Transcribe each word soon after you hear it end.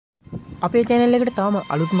අපේ channel එකට තාම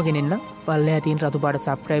අලුත්ම කෙනෙක් නම් පල්ලෙහා තියෙන රතු පාට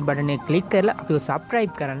subscribe button එක click කරලා අපිව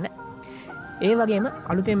subscribe කරන්න. ඒ වගේම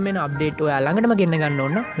අලුතෙන් එන update ඔයා ළඟටම ගෙන්න ගන්න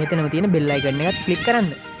ඕන නම් මෙතනම තියෙන bell icon එකත් click කරන්න.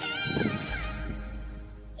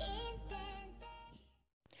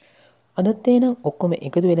 අදත් එනම් ඔක්කොම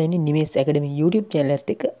එකතු වෙලා ඉන්නේ නිමේෂ් academy YouTube channel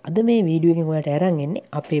එකත් එක්ක. අද මේ වීඩියෝ එකෙන් ඔයාලට අරන් එන්නේ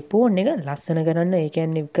අපේ phone එක ලස්සන කරන්න, ඒ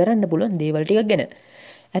කියන්නේ කරන්න පුළුවන් දේවල් ටිකක් ගැන.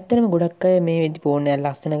 ඇත්තටම ගොඩක් අය මේ වෙද්දි phone එක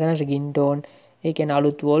ලස්සන කරන්න ringtone, ඒ කියන්නේ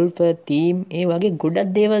අලුත් wallpaper, theme, ඒ වගේ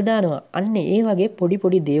ගොඩක් දේවල් දානවා. අන්න ඒ වගේ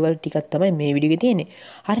පොඩි දේවල් ටිකක් තමයි මේ වීඩියෝ එකේ තියෙන්නේ.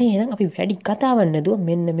 හරි එහෙනම් අපි වැඩි කතාවක් නැතුව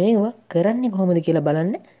මෙන්න මේවා කරන්නේ කොහොමද කියලා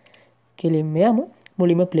බලන්න. කෙලින්ම යමු.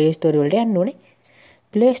 මුලින්ම Play Store වලට යන්න ඕනේ.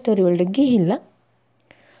 Play Store වලට ගිහිල්ලා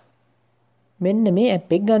මෙන්න මේ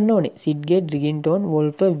app එක ගන්න ඕනේ. Sidgate ringtone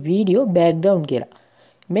wallpaper video background කියලා.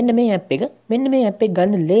 මෙන්න මේ app එක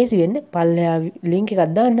ගන්න ලේසි වෙන්න පල්ලෙහා link එකක්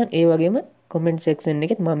දාන්නම්. ඒ වගේම comment section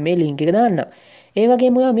එකෙත් මම මේ link එක දාන්නම්. ඒ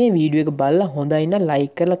වගේම ඔයා මේ වීඩියෝ එක බලලා හොඳයි නම්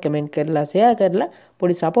like කරලා comment කරලා share කරලා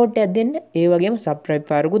පොඩි support එකක් දෙන්න. ඒ වගේම subscribe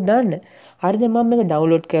පාරකුත් දාන්න. හරිද? මම මේක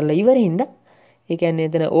download කරලා ඉවරින්ද ඒ කියන්නේ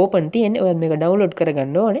එතන open තියෙන්නේ. ඔයත් මේක download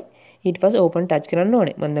කරගන්න ඕනේ. ඊට පස්සේ open touch කරන්න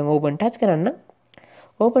ඕනේ. මම දැන් open touch කරන්නම්.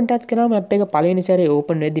 open touch කරාම app එක පළවෙනි සැරේ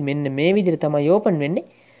open වෙද්දි මෙන්න මේ විදිහට තමයි open වෙන්නේ.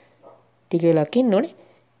 ටික වෙලක් ඉන්න ඕනේ.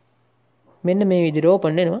 මෙන්න මේ විදිහට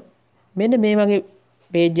open වෙනවා. මෙන්න මේ වගේ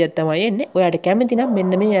page එකක් තමයි එන්නේ. ඔයාට කැමති නම්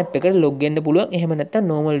මෙන්න මේ app එකට log වෙන්න පුළුවන්. එහෙම නැත්නම්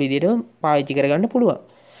normal විදිහටම පාවිච්චි කරගන්න පුළුවන්.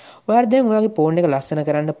 ඔයාලා දැන් ඔයාගේ phone එක ලස්සන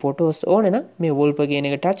කරන්න photos ඕනේ නම් මේ wallpaper කියන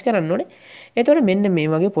එක touch කරන්න ඕනේ. එතකොට මෙන්න මේ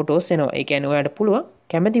වගේ photos එනවා. ඒ කියන්නේ ඔයාට පුළුවන්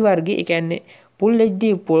කැමති වර්ගයේ, ඒ කියන්නේ full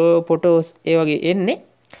HD photos ඒ වගේ එන්නේ.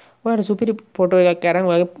 ඔයාලා සුපිරි ෆොටෝ එකක් අරන්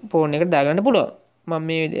ඔයාගේ ෆෝන් එකට දාගන්න පුළුවන්. මම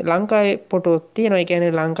මේ ලංකාවේ ෆොටෝ තියෙනවා. ඒ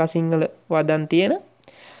කියන්නේ ලංකා සිංහල වදන් තියෙන.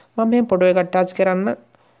 මම මේ ෆොටෝ එකක් ටච් කරන්න.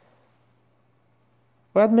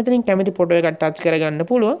 ඔයාත් මෙතනින් කැමති ෆොටෝ එකක් ටච් කරගන්න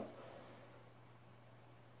පුළුවන්.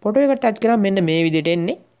 ෆොටෝ එක ටච් කරාම මෙන්න මේ විදිහට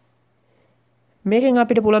එන්නේ. මේකෙන්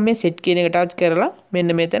අපිට පුළුවන් මේ set කියන එක ටච් කරලා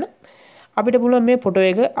මෙන්න මෙතන අපිට පුළුවන් මේ ෆොටෝ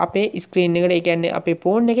එක අපේ ස්ක්‍රීන් එකට, ඒ කියන්නේ අපේ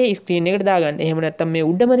ෆෝන් එකේ ස්ක්‍රීන් එකට දාගන්න. එහෙම නැත්නම් මේ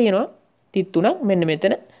උඩම තියෙනවා තිත් තුනක් මෙන්න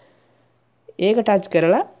මෙතන. ඒක ටච්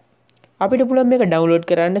කරලා අපිට පුළුවන් මේක ඩවුන්ලෝඩ්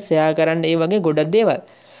කරන්න, ෂෙයා කරන්න, ඒ වගේ ගොඩක් දේවල්.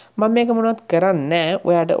 මම මේක මොනවත් කරන්නේ නැහැ.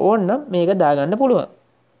 ඔයාට ඕන නම් මේක දාගන්න පුළුවන්.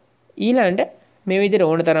 ඊළඟට මේ විදිහට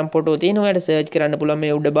ඕන තරම් ෆොටෝ තියෙනවා. ඔයාට සර්ච් කරන්න පුළුවන්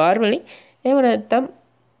මේ උඩ බාර් වලින්. එහෙම නැත්නම්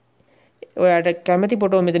ඔයාට කැමති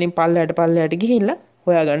ෆොටෝ මෙතනින් පල්ලෙහාට ගිහිල්ලා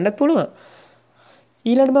හොයා ගන්නත් පුළුවන්.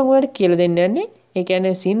 ඊළඟට මම ඔයාලට කියලා දෙන්න යන්නේ, ඒ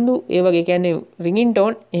කියන්නේ සින්දු, ඒ වගේ කියන්නේ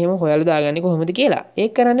ringtone එහෙම හොයලා දාගන්නේ කොහොමද කියලා.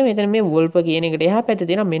 ඒක කරන්නේ මෙතන මේ wallpaper කියන එකට එහා පැත්තේ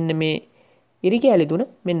තියෙන මෙන්න මේ ඉරි කැලි තුන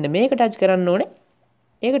මෙන්න මේක ටච් කරන්න ඕනේ.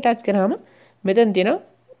 ඒක ටච් කරාම මෙතන තියෙන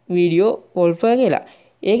වීඩියෝ wallpaper කියලා.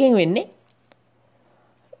 ඒකෙන් වෙන්නේ,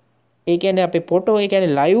 ඒ කියන්නේ අපේ ෆොටෝ, ඒ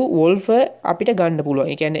කියන්නේ live wallpaper අපිට ගන්න පුළුවන්.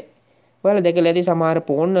 ඒ කියන්නේ ඔයාලා දැකලා ඇති සමහර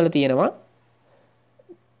ෆෝන් වල තියෙනවා.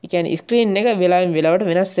 ඒ කියන්නේ ස්ක්‍රීන් එක වෙලාවෙන් වෙලාවට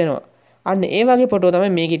වෙනස් වෙනවා. අන්න ඒ වගේ ෆොටෝ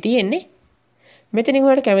තමයි මේකේ තියෙන්නේ. මෙතනින්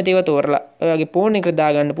ඔයාලට කැමති ඒවා තෝරලා ඔයාගේ ෆෝන් එකට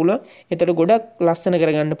දාගන්න පුළුවන්. එතකොට ගොඩක් ලස්සන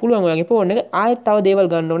කරගන්න පුළුවන් ඔයාගේ ෆෝන් එක. ආයෙත් තව දේවල්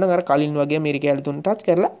ගන්න ඕන නම් අර කලින් වගේ මේ රිකැලි තුන ටච්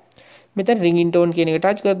කරලා මෙතන ringtone කියන එක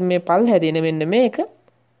ටච් කරොත් මේ පල්ලෙහා තියෙන මෙන්න මේක.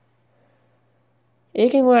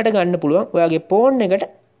 ඒකෙන් ඔයාලට ගන්න පුළුවන් ඔයාගේ ෆෝන් එකට,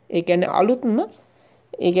 ඒ කියන්නේ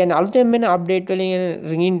අලුතෙන් වෙන අප්ඩේට් වලින්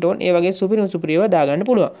ringtone ඒ වගේ සුපිරි ඒවා දාගන්න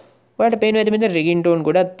පුළුවන්. ඔයාලට පේනවා ඇති මෙතන ringtone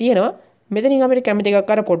ගොඩක් තියෙනවා. මෙතනින් අපිට කැමති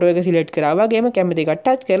එකක් අර ෆොටෝ එක සිලෙක්ට් කරා වගේම කැමති එකක්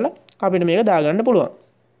ටච් කරලා අපිට මේක දාගන්න පුළුවන්.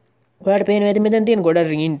 ඔයාලට පේනවා ඇති මෙතන තියෙන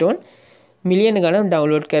ගොඩක් ringtone මිලියන ගණන්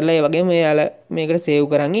ඩවුන්ලෝඩ් කරලා ඒ වගේම එයාලා මේකට සේව්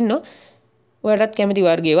කරන් ඉන්නවා. ඔයාලටත් කැමති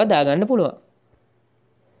වර්ගයේ ඒවා දාගන්න පුළුවන්.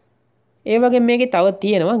 ඒ වගේම මේකේ තව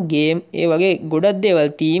තියෙනවා ගේම්, ඒ වගේ ගොඩක් දේවල්,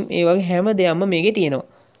 theme, ඒ වගේ හැම දෙයක්ම මේකේ තියෙනවා.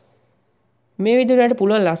 මේ විදිහට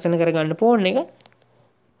පුළුවන් ලස්සන කරගන්න ෆෝන් එක.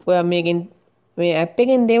 ඔයා මේකෙන් මේ app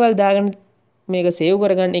එකෙන් දේවල් දාගන්න, මේක සේව්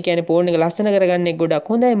කරගන්න, ඒ කියන්නේ ෆෝන් එක ලස්සන කරගන්න එක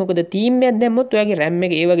ගොඩක් හොඳයි. මොකද theme එකක් දැම්මොත් ඔයාගේ RAM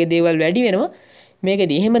එක ඒ වගේ දේවල් වැඩි වෙනවා.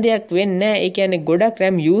 මේකදී එහෙම දෙයක් වෙන්නේ නැහැ. ඒ කියන්නේ ගොඩක්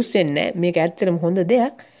RAM use වෙන්නේ නැහැ. මේක ඇත්තටම හොඳ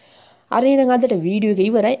දෙයක්. අර එහෙනම් අදට වීඩියෝ එක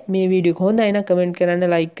ඉවරයි. මේ වීඩියෝ එක හොඳයි නම් කමෙන්ට් කරන්න,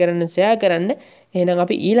 ලයික් කරන්න, ෂෙයා කරන්න. එහෙනම්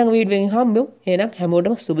අපි ඊළඟ වීඩියෝ එකකින් හම්බෙමු. එහෙනම්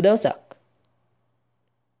හැමෝටම සුබ දවසක්.